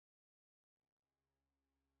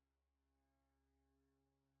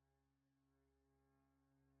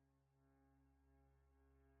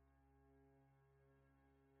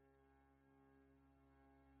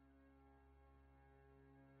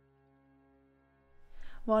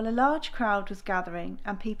While a large crowd was gathering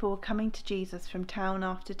and people were coming to Jesus from town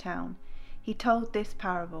after town, he told this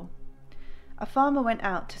parable. A farmer went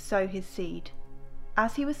out to sow his seed.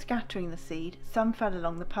 As he was scattering the seed, some fell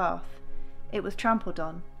along the path. It was trampled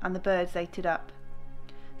on, and the birds ate it up.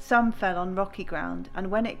 Some fell on rocky ground,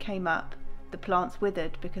 and when it came up, the plants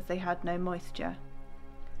withered because they had no moisture.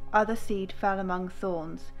 Other seed fell among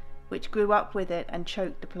thorns, which grew up with it and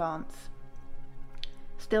choked the plants.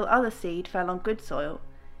 Still other seed fell on good soil.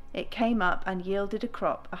 It came up and yielded a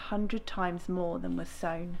crop 100 times more than was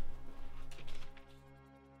sown.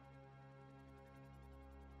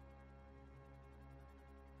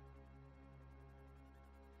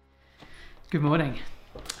 Good morning.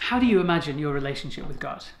 How do you imagine your relationship with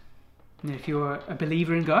God? If you're a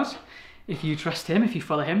believer in God, if you trust him, if you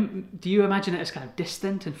follow him, do you imagine it as kind of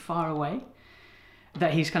distant and far away?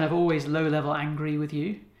 That he's kind of always low-level angry with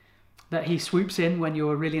you? That he swoops in when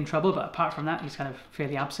you're really in trouble, but apart from that, he's kind of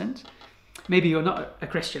fairly absent? Maybe you're not a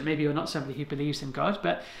Christian, maybe you're not somebody who believes in God,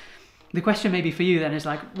 but the question maybe for you then is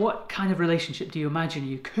like, what kind of relationship do you imagine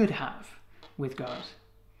you could have with God?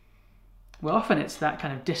 Well, often it's that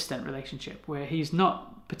kind of distant relationship where he's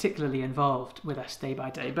not particularly involved with us day by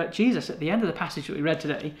day. But Jesus, at the end of the passage that we read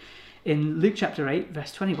today, in Luke chapter 8,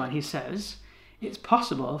 verse 21, he says, it's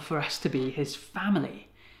possible for us to be his family.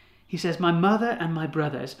 He says, my mother and my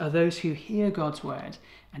brothers are those who hear God's word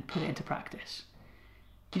and put it into practice.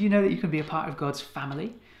 Did you know that you can be a part of God's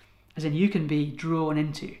family? As in, you can be drawn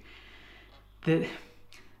into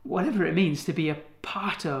whatever it means to be a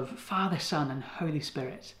part of Father, Son, and Holy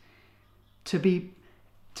Spirit. To be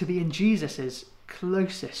in Jesus's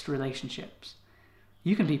closest relationships.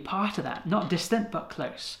 You can be part of that, not distant but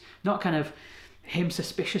close. Not kind of him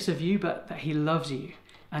suspicious of you, but that he loves you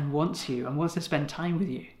and wants to spend time with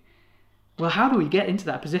you. Well, how do we get into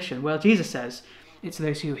that position? Well, Jesus says it's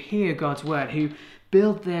those who hear God's word, who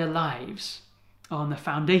build their lives on the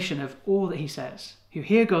foundation of all that he says, who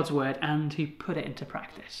hear God's word and who put it into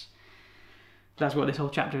practice. That's what this whole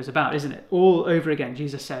chapter is about, isn't it? All over again,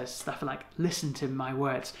 Jesus says stuff like, listen to my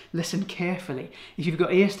words, listen carefully. If you've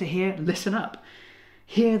got ears to hear, listen up.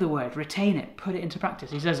 Hear the word, retain it, put it into practice.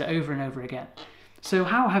 He says it over and over again. So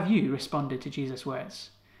how have you responded to Jesus' words?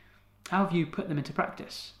 How have you put them into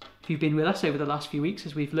practice? If you've been with us over the last few weeks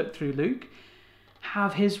as we've looked through Luke,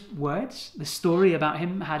 have his words, the story about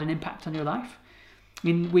him, had an impact on your life? I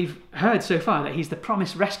mean, we've heard so far that he's the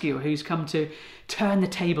promised rescuer who's come to turn the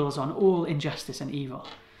tables on all injustice and evil.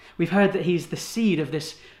 We've heard that he's the seed of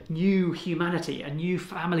this new humanity, a new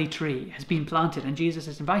family tree has been planted, and Jesus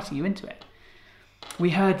is inviting you into it.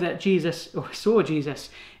 We heard that Jesus, or saw Jesus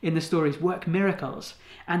in the stories, work miracles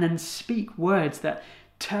and then speak words that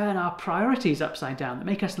turn our priorities upside down, that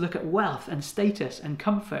make us look at wealth and status and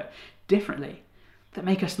comfort differently, that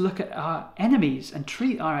make us look at our enemies and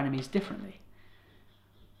treat our enemies differently.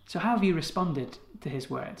 So how have you responded to his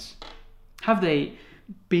words? Have they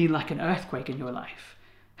been like an earthquake in your life?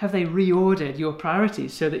 Have they reordered your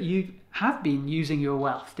priorities so that you have been using your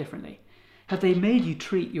wealth differently? Have they made you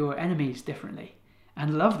treat your enemies differently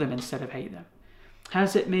and love them instead of hate them?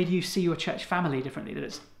 Has it made you see your church family differently? That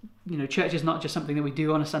it's, church is not just something that we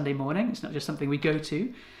do on a Sunday morning. It's not just something we go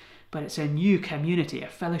to, but it's a new community, a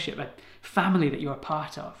fellowship, a family that you're a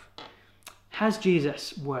part of. Has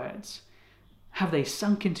Jesus' words, have they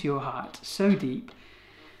sunk into your heart so deep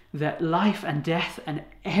that life and death and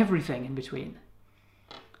everything in between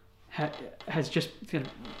has just been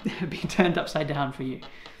turned upside down for you?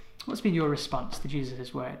 What's been your response to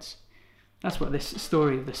Jesus' words? That's what this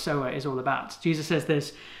story of the sower is all about. Jesus says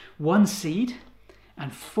there's one seed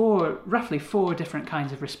and roughly four different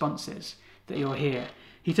kinds of responses that you'll hear.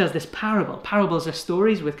 He tells this parable. Parables are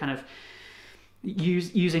stories with kind of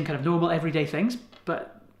using kind of normal everyday things,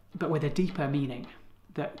 but with a deeper meaning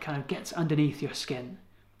that kind of gets underneath your skin.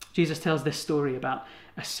 Jesus tells this story about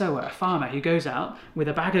a sower, a farmer who goes out with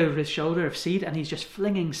a bag over his shoulder of seed, and he's just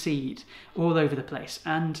flinging seed all over the place.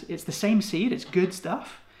 And it's the same seed, it's good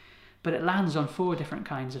stuff, but it lands on four different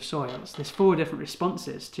kinds of soils. There's four different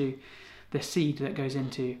responses to the seed that goes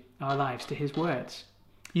into our lives, to his words.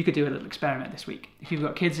 You could do a little experiment this week. If you've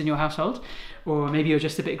got kids in your household, or maybe you're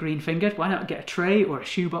just a bit green-fingered, why not get a tray or a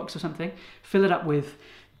shoebox or something, fill it up with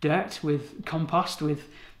dirt, with compost, with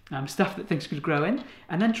stuff that things could grow in,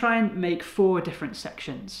 and then try and make four different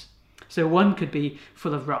sections. So one could be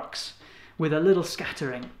full of rocks with a little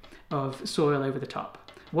scattering of soil over the top.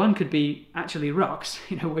 One could be actually rocks,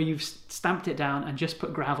 where you've stamped it down and just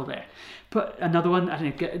put gravel there. Put another one,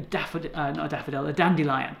 get a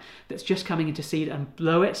dandelion that's just coming into seed, and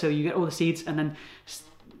blow it so you get all the seeds, and then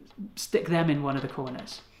stick them in one of the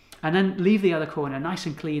corners. And then leave the other corner nice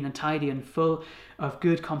and clean and tidy and full of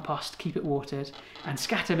good compost, keep it watered, and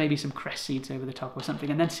scatter maybe some cress seeds over the top or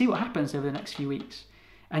something, and then see what happens over the next few weeks.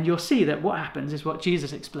 And you'll see that what happens is what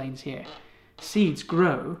Jesus explains here. Seeds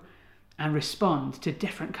grow and respond to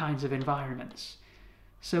different kinds of environments.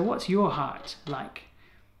 So what's your heart like?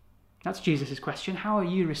 That's Jesus' question. How are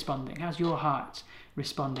you responding? How's your heart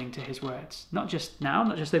responding to his words? Not just now,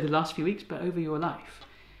 not just over the last few weeks, but over your life.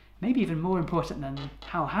 Maybe even more important than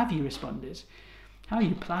how have you responded? How are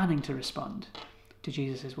you planning to respond to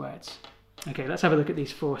Jesus' words? Okay, let's have a look at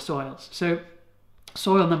these 4 soils. So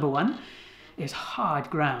soil number 1 is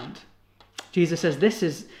hard ground. Jesus says this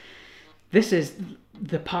is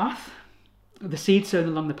the path. The seed sown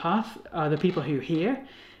along the path are the people who hear,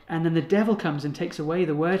 and then the devil comes and takes away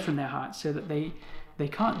the word from their hearts so that they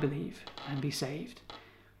can't believe and be saved.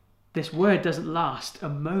 This word doesn't last a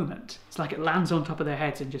moment. It's like it lands on top of their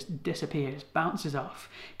heads and just disappears, bounces off,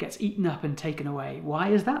 gets eaten up and taken away. Why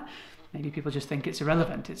is that? Maybe people just think it's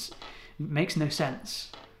irrelevant. It makes no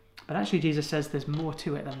sense. But actually Jesus says there's more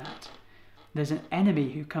to it than that. There's an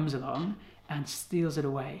enemy who comes along and steals it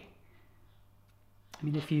away. I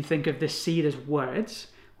mean, if you think of this seed as words,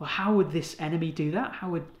 well, how would this enemy do that? How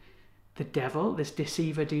would the devil, this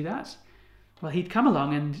deceiver, do that? Well, he'd come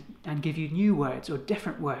along and give you new words or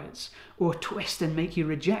different words, or twist and make you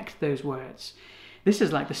reject those words. This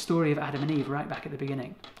is like the story of Adam and Eve right back at the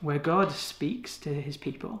beginning, where God speaks to his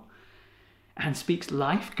people and speaks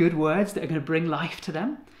life, good words that are going to bring life to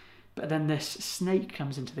them. But then this snake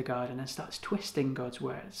comes into the garden and starts twisting God's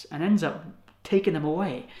words and ends up taking them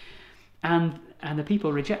away. And the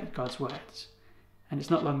people reject God's words. And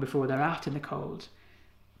it's not long before they're out in the cold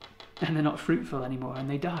and they're not fruitful anymore and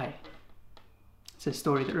they die. It's a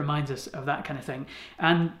story that reminds us of that kind of thing.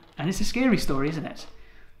 And it's a scary story, isn't it?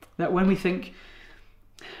 That when we think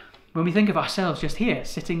of ourselves just here,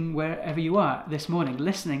 sitting wherever you are this morning,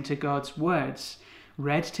 listening to God's words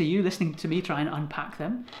read to you, listening to me try and unpack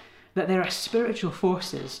them, that there are spiritual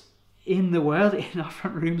forces in the world, in our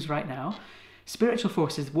front rooms right now, spiritual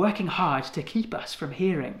forces working hard to keep us from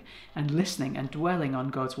hearing and listening and dwelling on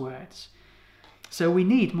God's words. So we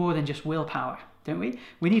need more than just willpower, don't we?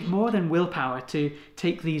 We need more than willpower to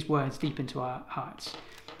take these words deep into our hearts.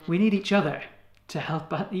 We need each other to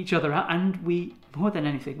help each other out, and more than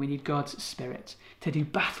anything, we need God's Spirit to do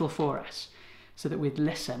battle for us so that we'd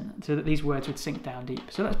listen, so that these words would sink down deep.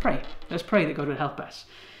 So let's pray. Let's pray that God would help us.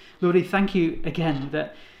 Lord, we thank you again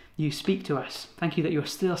that you speak to us. Thank you that you're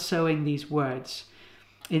still sowing these words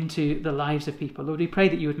into the lives of people. Lord, we pray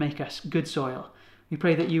that you would make us good soil. We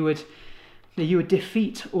pray that you would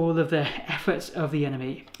defeat all of the efforts of the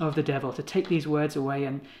enemy, of the devil, to take these words away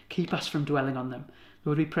and keep us from dwelling on them.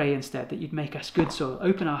 Lord, we pray instead that you'd make us good soil,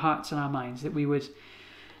 open our hearts and our minds, that we would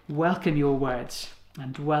welcome your words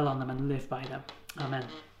and dwell on them and live by them. Amen.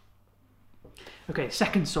 Okay,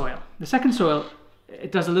 second soil. The second soil,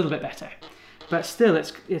 it does a little bit better, but still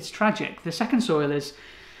it's tragic. The second soil is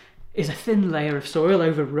a thin layer of soil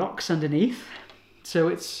over rocks underneath. So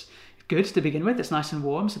it's good to begin with. It's nice and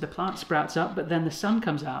warm, so the plant sprouts up, but then the sun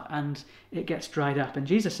comes out and it gets dried up. And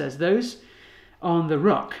Jesus says those on the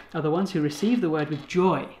rock are the ones who receive the word with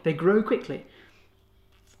joy. They grow quickly,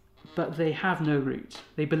 but they have no root.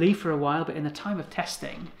 They believe for a while, but in the time of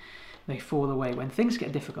testing, they fall away. When things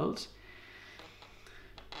get difficult,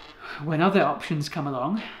 when other options come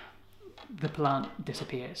along, the plant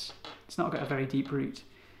disappears. It's not got a very deep root.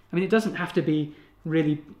 I mean, it doesn't have to be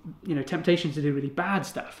really, temptations to do really bad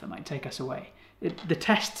stuff that might take us away. The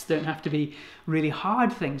tests don't have to be really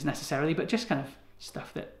hard things necessarily, but just kind of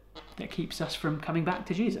stuff that keeps us from coming back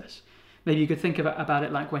to Jesus. Maybe you could think about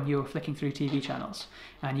it like when you're flicking through TV channels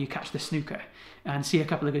and you catch the snooker and see a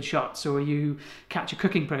couple of good shots, or you catch a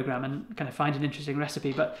cooking program and kind of find an interesting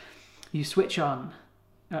recipe, but you switch on,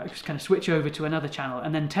 just kind of switch over to another channel,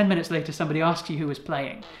 and then 10 minutes later somebody asks you who was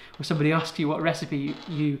playing, or somebody asks you what recipe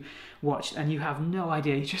you watched, and you have no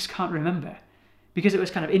idea, you just can't remember, because it was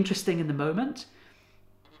kind of interesting in the moment,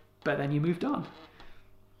 but then you moved on.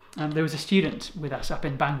 There was a student with us up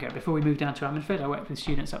in Bangor before we moved down to Ammanford. I worked with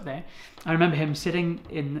students up there. I remember him sitting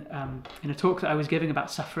in a talk that I was giving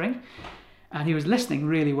about suffering, and he was listening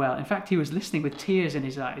really well. In fact, he was listening with tears in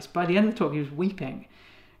his eyes. By the end of the talk, he was weeping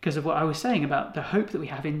because of what I was saying about the hope that we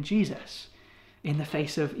have in Jesus in the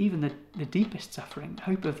face of even the deepest suffering,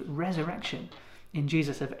 hope of resurrection in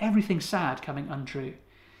Jesus, of everything sad coming untrue.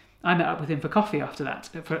 I met up with him for coffee after that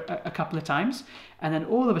for a couple of times, and then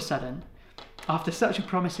all of a sudden, after such a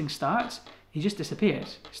promising start, he just disappeared,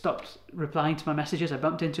 stopped replying to my messages. I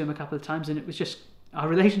bumped into him a couple of times, and it was just, our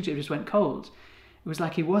relationship just went cold. It was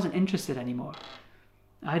like he wasn't interested anymore.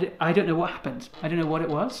 I don't know what happened. I don't know what it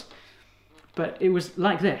was, but it was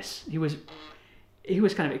like this. He was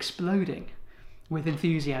kind of exploding with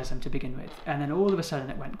enthusiasm to begin with, and then all of a sudden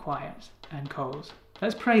it went quiet and cold.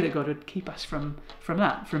 Let's pray that God would keep us from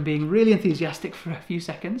that, from being really enthusiastic for a few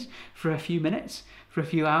seconds, for a few minutes, for a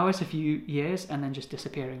few hours, a few years, and then just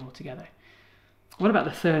disappearing altogether. What about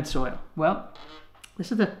the third soil? Well,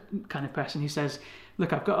 this is the kind of person who says,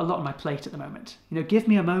 look, I've got a lot on my plate at the moment. Give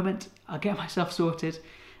me a moment, I'll get myself sorted,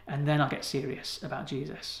 and then I'll get serious about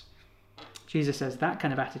Jesus. Jesus says that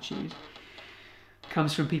kind of attitude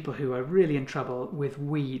comes from people who are really in trouble with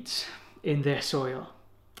weeds in their soil.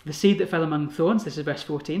 The seed that fell among thorns, this is verse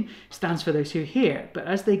 14, stands for those who hear, but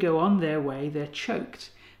as they go on their way, they're choked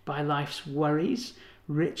by life's worries,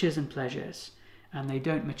 riches and pleasures, and they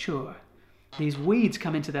don't mature. These weeds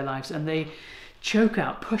come into their lives and they choke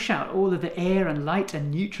out, push out all of the air and light and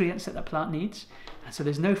nutrients that the plant needs, and so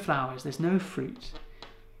there's no flowers, there's no fruit.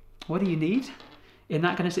 What do you need in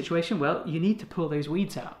that kind of situation? Well, you need to pull those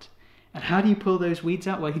weeds out. And how do you pull those weeds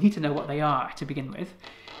out? Well, you need to know what they are to begin with.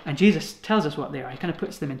 And Jesus tells us what they are. He kind of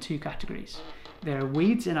puts them in two categories. There are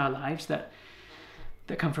weeds in our lives that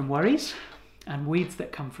come from worries, and weeds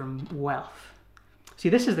that come from wealth. See,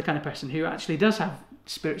 this is the kind of person who actually does have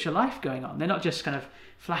spiritual life going on. They're not just kind of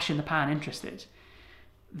flash in the pan interested.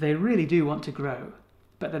 They really do want to grow.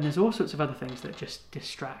 But then there's all sorts of other things that just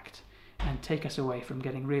distract and take us away from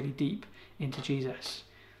getting really deep into Jesus.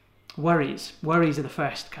 Worries are the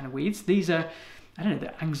first kind of weeds. These are,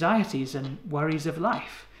 the anxieties and worries of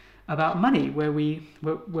life. About money, where we're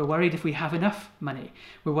worried if we have enough money.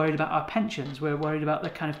 We're worried about our pensions. We're worried about the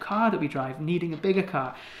kind of car that we drive, needing a bigger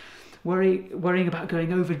car. Worrying about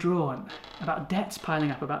going overdrawn, about debts piling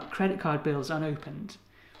up, about credit card bills unopened.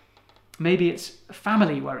 Maybe it's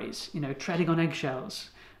family worries, treading on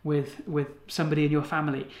eggshells with somebody in your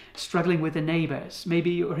family, struggling with the neighbours.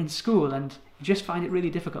 Maybe you're in school and you just find it really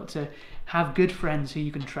difficult to have good friends who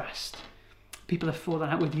you can trust. People have fallen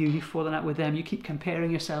out with you, you've fallen out with them, you keep comparing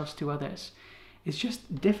yourselves to others. It's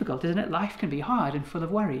just difficult, isn't it? Life can be hard and full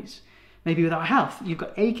of worries. Maybe with our health, you've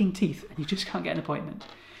got aching teeth and you just can't get an appointment.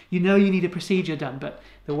 You need a procedure done, but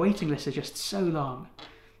the waiting lists are just so long.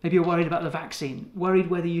 Maybe you're worried about the vaccine, worried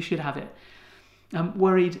whether you should have it,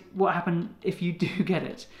 worried what happens if you do get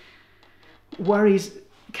it. Worries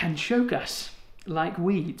can choke us like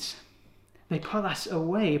weeds. They pull us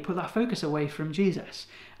away, pull our focus away from Jesus,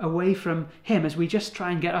 away from him as we just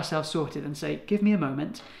try and get ourselves sorted and say, give me a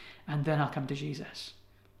moment and then I'll come to Jesus.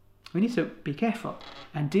 We need to be careful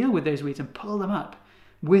and deal with those weeds and pull them up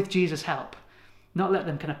with Jesus' help, not let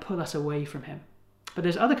them kind of pull us away from him. But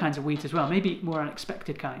there's other kinds of weeds as well, maybe more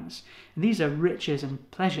unexpected kinds. And these are riches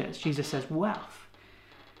and pleasures. Jesus says wealth.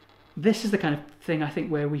 This is the kind of thing I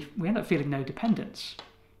think where we end up feeling no dependence.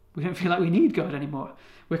 We don't feel like we need God anymore.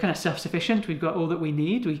 We're kind of self-sufficient. We've got all that we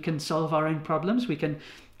need. We can solve our own problems. We can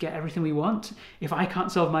get everything we want. If I can't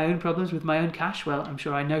solve my own problems with my own cash, well, I'm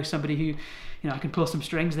sure I know somebody who, I can pull some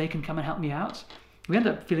strings. They can come and help me out. We end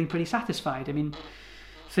up feeling pretty satisfied.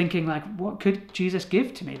 Thinking like, what could Jesus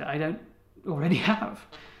give to me that I don't already have?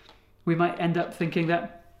 We might end up thinking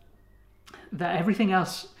that everything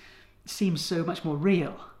else seems so much more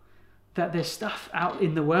real, that there's stuff out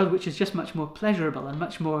in the world which is just much more pleasurable and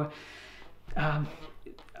much more,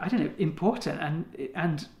 important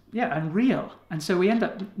and real. And so we end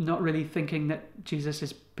up not really thinking that Jesus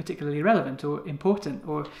is particularly relevant or important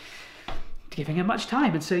or giving him much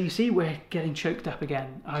time. And so you see, we're getting choked up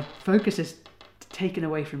again. Our focus is taken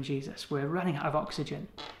away from Jesus. We're running out of oxygen.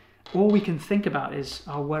 All we can think about is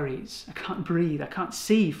our worries. I can't breathe. I can't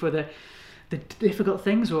see for the difficult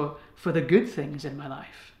things or for the good things in my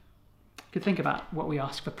life. You could think about what we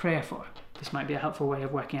ask for prayer for. This might be a helpful way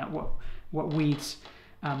of working out what weeds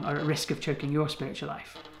are at risk of choking your spiritual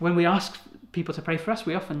life. When we ask people to pray for us,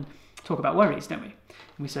 we often talk about worries, don't we?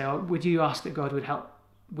 And we say, would you ask that God would help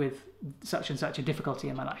with such and such a difficulty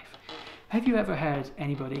in my life? Have you ever heard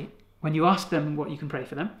anybody, when you ask them what you can pray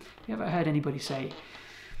for them, have you ever heard anybody say,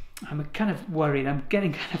 I'm kind of worried, I'm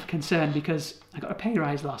getting kind of concerned because I got a pay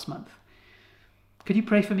rise last month. Could you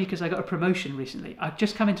pray for me because I got a promotion recently? I've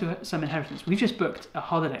just come into some inheritance. We've just booked a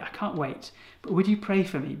holiday. I can't wait. But would you pray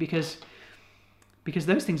for me because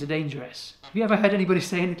those things are dangerous? Have you ever heard anybody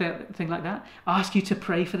say anything like that? Ask you to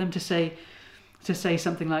pray for them, to say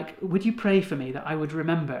something like, would you pray for me that I would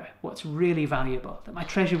remember what's really valuable, that my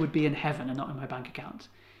treasure would be in heaven and not in my bank account?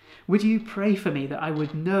 Would you pray for me that I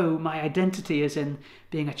would know my identity is in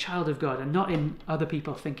being a child of God and not in other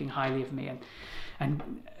people thinking highly of me and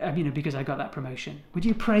because I got that promotion? Would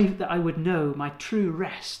you pray that I would know my true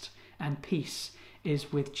rest and peace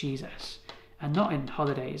is with Jesus and not in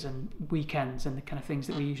holidays and weekends and the kind of things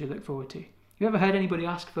that we usually look forward to. You ever heard anybody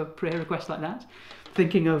ask for prayer requests like that?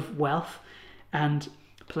 Thinking of wealth and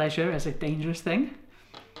pleasure as a dangerous thing?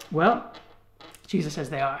 Well, Jesus says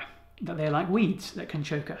that they're like weeds that can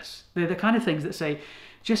choke us. They're the kind of things that say,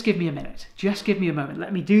 just give me a minute, just give me a moment,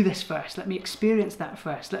 let me do this first, let me experience that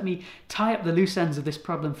first, let me tie up the loose ends of this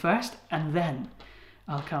problem first, and then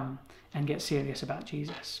I'll come and get serious about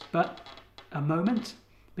Jesus. But a moment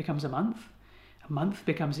becomes a month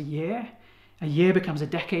becomes a year becomes a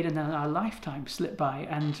decade, and then our lifetime slip by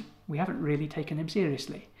and we haven't really taken him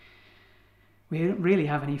seriously. We don't really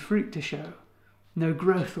have any fruit to show. No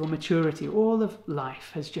growth or maturity. All of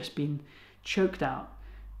life has just been choked out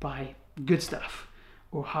by good stuff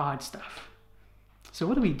or hard stuff. So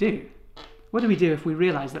what do we do? What do we do if we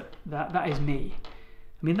realise that is me?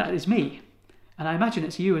 I mean, that is me. And I imagine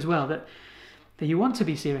it's you as well, that you want to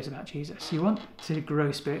be serious about Jesus. You want to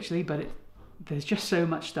grow spiritually, but there's just so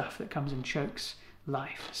much stuff that comes and chokes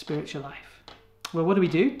life, spiritual life. Well, what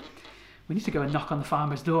do? We need to go and knock on the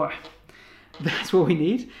farmer's door. That's what we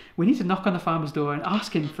need. We need to knock on the farmer's door and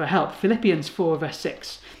ask him for help. Philippians 4 verse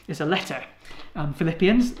 6 is a letter.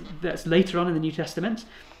 Philippians, that's later on in the New Testament.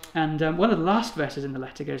 And one of the last verses in the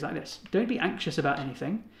letter goes like this. Don't be anxious about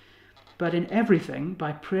anything, but in everything,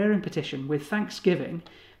 by prayer and petition, with thanksgiving,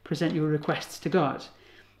 present your requests to God.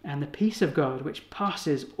 And the peace of God, which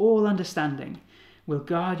passes all understanding, will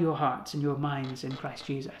guard your hearts and your minds in Christ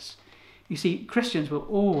Jesus. You see, Christians will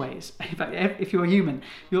always, in fact, if you're human,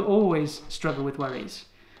 you'll always struggle with worries.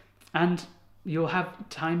 And you'll have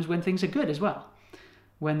times when things are good as well,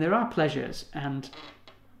 when there are pleasures and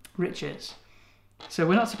riches. So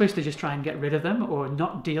we're not supposed to just try and get rid of them or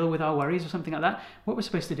not deal with our worries or something like that. What we're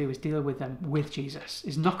supposed to do is deal with them with Jesus,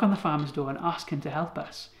 is knock on the farmer's door and ask him to help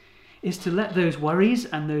us, is to let those worries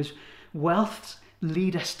and those wealths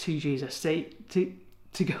lead us to Jesus, to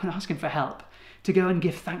go and ask him for help, to go and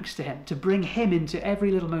give thanks to him, to bring him into every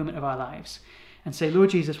little moment of our lives and say, Lord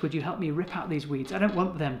Jesus, would you help me rip out these weeds? I don't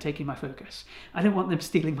want them taking my focus. I don't want them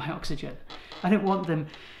stealing my oxygen. I don't want them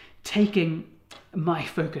taking my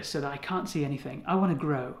focus so that I can't see anything. I want to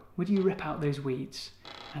grow. Would you rip out those weeds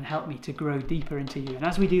and help me to grow deeper into you? And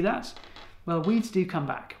as we do that, well, weeds do come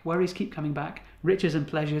back. Worries keep coming back. Riches and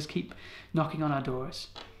pleasures keep knocking on our doors.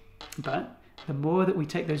 But the more that we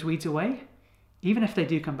take those weeds away, even if they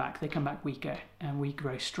do come back, they come back weaker and we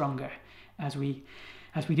grow stronger as we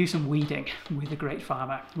do some weeding with the great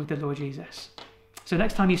farmer, with the Lord Jesus. So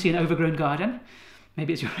next time you see an overgrown garden,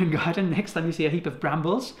 maybe it's your own garden, next time you see a heap of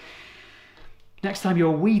brambles, next time you're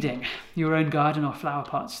weeding your own garden or flower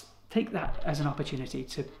pots, take that as an opportunity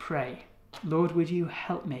to pray. Lord, would you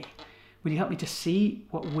help me? Would you help me to see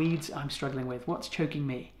what weeds I'm struggling with? What's choking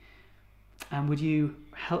me? And would you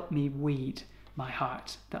help me weed my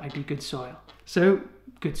heart, that I be good soil? So,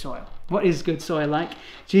 good soil. What is good soil like?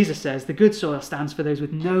 Jesus says the good soil stands for those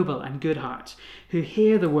with noble and good hearts, who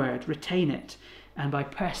hear the word, retain it, and by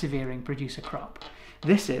persevering produce a crop.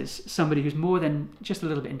 This is somebody who's more than just a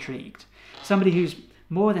little bit intrigued. Somebody who's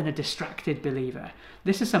more than a distracted believer.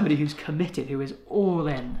 This is somebody who's committed, who is all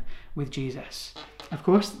in with Jesus. Of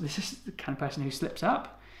course, this is the kind of person who slips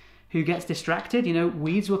up, who gets distracted. You know,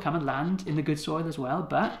 weeds will come and land in the good soil as well,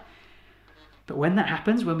 but when that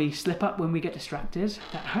happens, when we slip up, when we get distracted,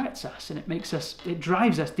 that hurts us and it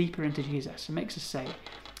drives us deeper into Jesus. It makes us say,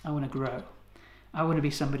 I want to grow. I want to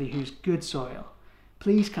be somebody who's good soil.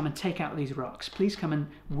 Please come and take out these rocks. Please come and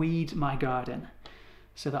weed my garden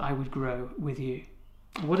so that I would grow with you.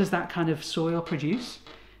 What does that kind of soil produce?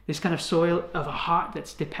 This kind of soil of a heart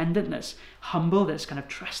that's dependent, that's humble, that's kind of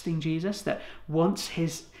trusting Jesus, that wants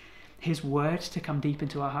his word to come deep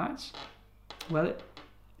into our hearts. Well, it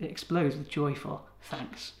explodes with joyful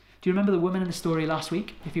thanks. Do you remember the woman in the story last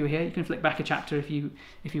week? If you were here, you can flick back a chapter if you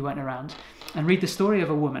weren't around, and read the story of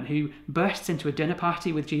a woman who bursts into a dinner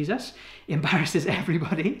party with Jesus, embarrasses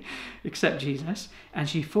everybody except Jesus, and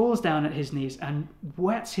she falls down at his knees and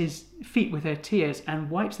wets his feet with her tears and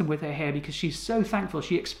wipes them with her hair because she's so thankful.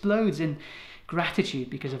 She explodes in gratitude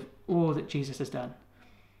because of all that Jesus has done.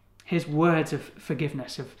 His words of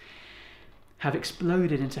forgiveness have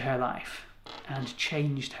exploded into her life and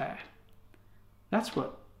changed her. That's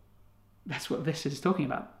what this is talking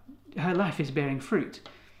about. Her life is bearing fruit.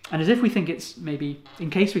 And as if we think it's maybe, in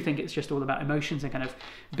case we think it's just all about emotions and kind of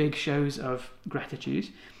big shows of gratitude,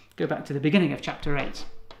 go back to the beginning of chapter 8.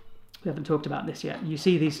 We haven't talked about this yet. You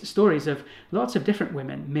see these stories of lots of different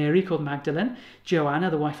women. Mary called Magdalene, Joanna,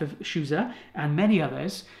 the wife of Chuza, and many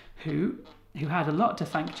others who had a lot to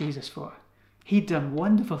thank Jesus for. He'd done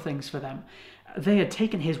wonderful things for them. They had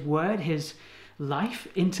taken his word, his life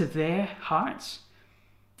into their hearts.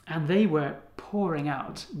 and they were pouring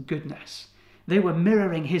out goodness. They were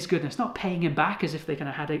mirroring his goodness, not paying him back as if they kind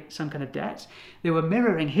of had some kind of debt. They were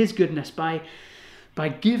mirroring his goodness by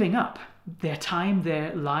giving up their time,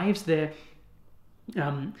 their lives, their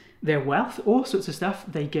wealth, all sorts of stuff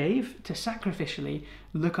they gave to sacrificially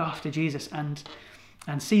look after Jesus and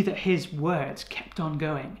see that his words kept on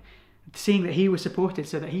going, seeing that he was supported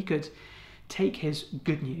so that he could take his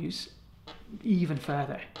good news even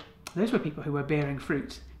further. Those were people who were bearing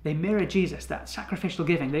fruit. They mirrored Jesus, that sacrificial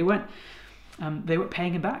giving. They weren't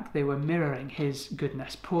paying him back. They were mirroring his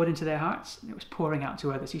goodness poured into their hearts. It was pouring out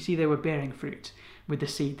to others. You see, they were bearing fruit with the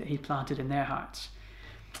seed that he planted in their hearts.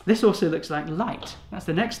 This also looks like light. That's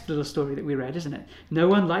the next little story that we read, isn't it? No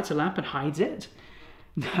one lights a lamp and hides it.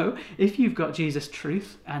 No, if you've got Jesus'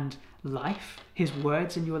 truth and life, his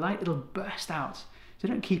words in your light, it'll burst out. So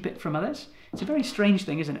don't keep it from others. It's a very strange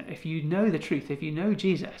thing, isn't it? If you know the truth, if you know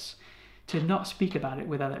Jesus, to not speak about it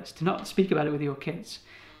with others, to not speak about it with your kids,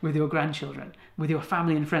 with your grandchildren, with your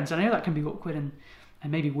family and friends. And I know that can be awkward and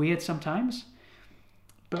maybe weird sometimes,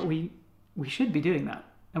 but we should be doing that.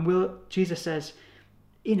 And Jesus says,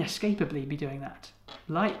 inescapably be doing that.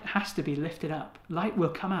 Light has to be lifted up. Light will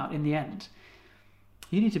come out in the end.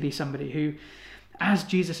 You need to be somebody who, as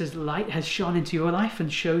Jesus' light has shone into your life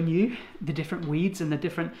and shown you the different weeds and the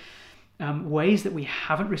different ways that we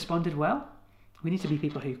haven't responded well, we need to be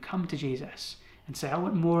people who come to Jesus and say, I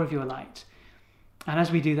want more of your light. And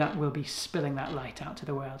as we do that, we'll be spilling that light out to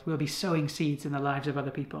the world. We'll be sowing seeds in the lives of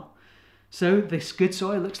other people. So this good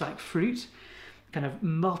soil looks like fruit, kind of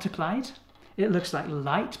multiplied. It looks like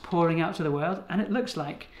light pouring out to the world. And it looks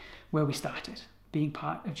like where we started, being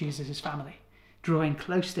part of Jesus' family, drawing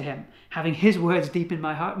close to him. Having his words deep in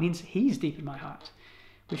my heart means he's deep in my heart,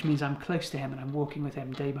 which means I'm close to him and I'm walking with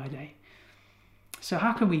him day by day. So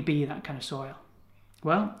how can we be that kind of soil?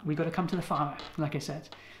 Well, we've got to come to the farmer, like I said.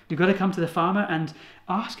 We've got to come to the farmer and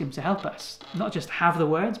ask him to help us, not just have the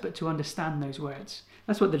words, but to understand those words.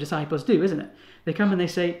 That's what the disciples do, isn't it? They come and they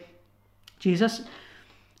say, Jesus,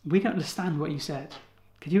 we don't understand what you said.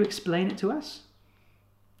 Could you explain it to us?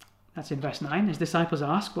 That's in verse 9. His disciples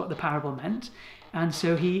ask what the parable meant, and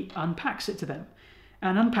so he unpacks it to them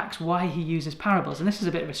and unpacks why he uses parables. And this is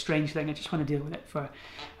a bit of a strange thing. I just want to deal with it for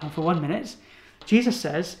 1 minute. Jesus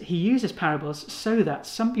says he uses parables so that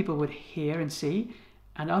some people would hear and see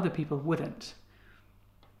and other people wouldn't.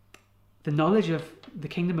 The knowledge of the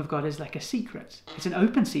kingdom of God is like a secret. It's an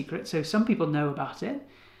open secret, so some people know about it,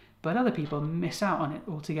 but other people miss out on it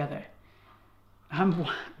altogether.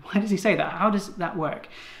 Why does he say that? How does that work?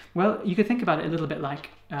 Well, you could think about it a little bit like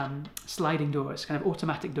sliding doors, kind of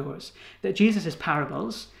automatic doors. That Jesus'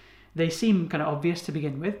 parables, they seem kind of obvious to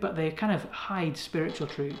begin with, but they kind of hide spiritual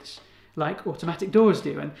truths, like automatic doors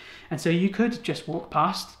do. And so you could just walk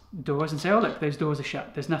past doors and say, oh look, those doors are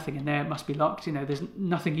shut, there's nothing in there, it must be locked, there's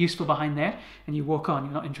nothing useful behind there, and you walk on,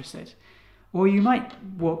 you're not interested. Or you might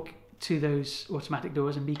walk to those automatic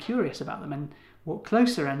doors and be curious about them and walk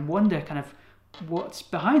closer and wonder kind of what's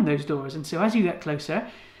behind those doors. And so as you get closer,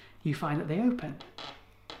 you find that they open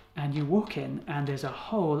and you walk in and there's a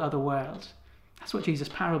whole other world. That's what Jesus'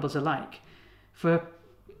 parables are like for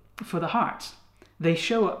the heart. They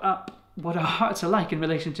show up what our hearts are like in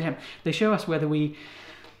relation to him. They show us whether we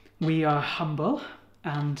are humble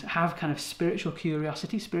and have kind of spiritual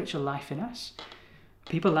curiosity, spiritual life in us.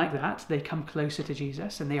 People like that, they come closer to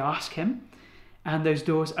Jesus and they ask him, and those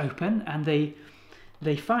doors open and they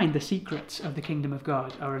find the secrets of the kingdom of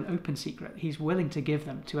God are an open secret. He's willing to give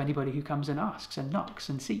them to anybody who comes and asks and knocks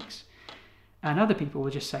and seeks. And other people will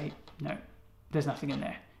just say, no, there's nothing in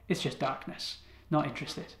there. It's just darkness. Not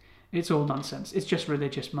interested. It's all nonsense. It's just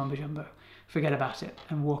religious mumbo jumbo. Forget about it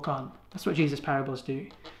and walk on. That's what Jesus' parables do.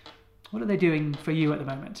 What are they doing for you at the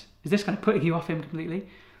moment? Is this kind of putting you off him completely?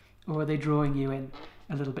 Or are they drawing you in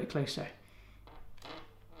a little bit closer?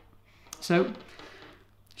 So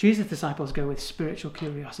Jesus' disciples go with spiritual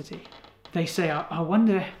curiosity. They say, I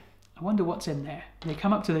wonder what's in there. They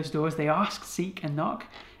come up to those doors, they ask, seek and knock,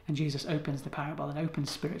 and Jesus opens the parable and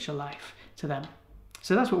opens spiritual life to them.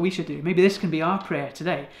 So that's what we should do. Maybe this can be our prayer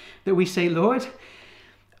today, that we say, Lord,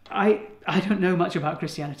 I don't know much about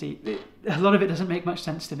Christianity. A lot of it doesn't make much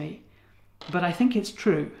sense to me, but I think it's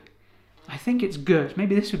true. I think it's good.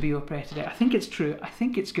 Maybe this would be your prayer today. I think it's true. I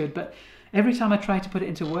think it's good, but every time I try to put it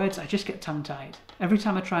into words, I just get tongue-tied. Every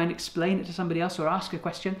time I try and explain it to somebody else or ask a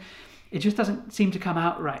question, it just doesn't seem to come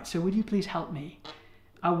out right. So would you please help me?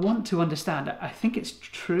 I want to understand. I think it's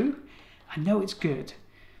true. I know it's good.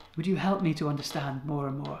 Would you help me to understand more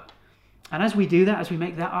and more? And as we do that, as we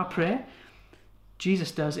make that our prayer,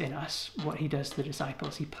 Jesus does in us what he does to the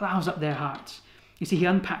disciples. He plows up their hearts You see, he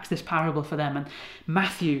unpacks this parable for them. And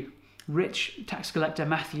Matthew, rich tax collector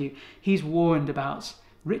Matthew, he's warned about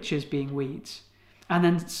riches being weeds. And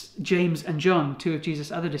then James and John, two of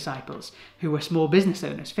Jesus' other disciples, who were small business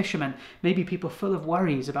owners, fishermen, maybe people full of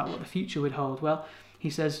worries about what the future would hold. Well, he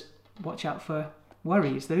says, watch out for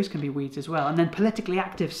worries. Those can be weeds as well. And then politically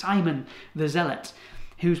active Simon the Zealot,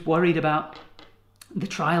 who's worried about the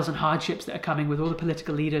trials and hardships that are coming with all the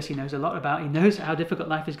political leaders he knows a lot about. He knows how difficult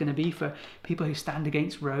life is going to be for people who stand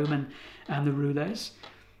against Rome and the rulers.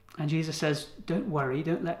 And Jesus says, don't worry,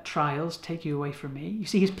 don't let trials take you away from me. You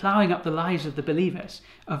see, he's ploughing up the lives of the believers,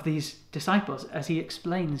 of these disciples, as he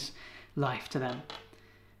explains life to them.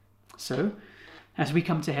 So, as we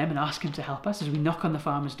come to him and ask him to help us, as we knock on the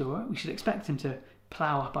farmer's door, we should expect him to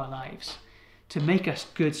plough up our lives, to make us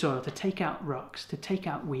good soil, to take out rocks, to take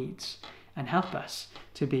out weeds, and help us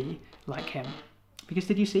to be like him. Because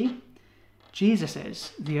did you see? Jesus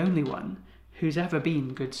is the only one who's ever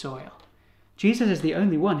been good soil. Jesus is the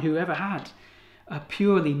only one who ever had a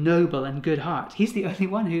purely noble and good heart. He's the only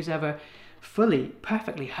one who's ever fully,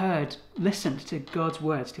 perfectly heard, listened to God's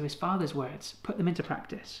words, to his Father's words, put them into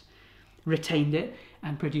practice, retained it,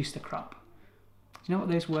 and produced a crop. Do you know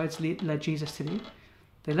what those words led Jesus to do?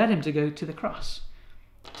 They led him to go to the cross,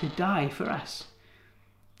 to die for us,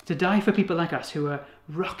 to die for people like us who are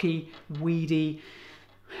rocky, weedy,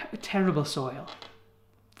 terrible soil,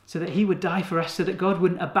 so that he would die for us, so that God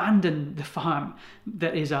wouldn't abandon the farm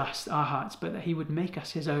that is us, our hearts, but that he would make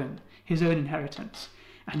us his own inheritance,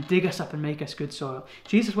 and dig us up and make us good soil.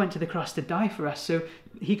 Jesus went to the cross to die for us so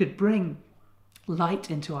he could bring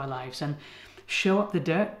light into our lives and show up the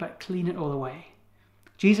dirt but clean it all away.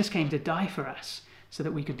 Jesus came to die for us so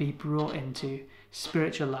that we could be brought into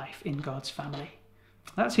spiritual life in God's family.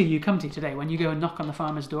 That's who you come to today. When you go and knock on the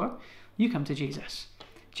farmer's door, you come to Jesus.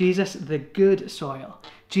 Jesus, the good soil.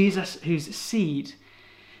 Jesus, whose seed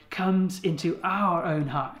comes into our own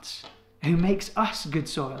hearts, who makes us good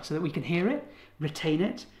soil so that we can hear it, retain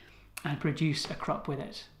it, and produce a crop with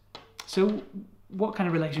it. So what kind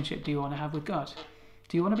of relationship do you want to have with God?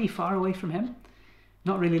 Do you want to be far away from him?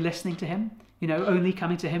 Not really listening to him? Only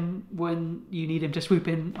coming to him when you need him to swoop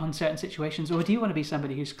in on certain situations? Or do you want to be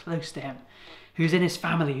somebody who's close to him, who's in his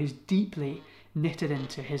family, who's deeply knitted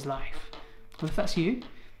into his life? Well, if that's you,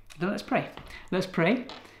 then let's pray. Let's pray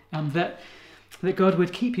that God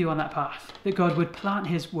would keep you on that path, that God would plant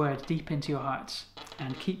his word deep into your hearts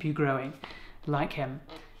and keep you growing like him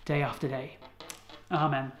day after day.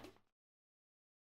 Amen.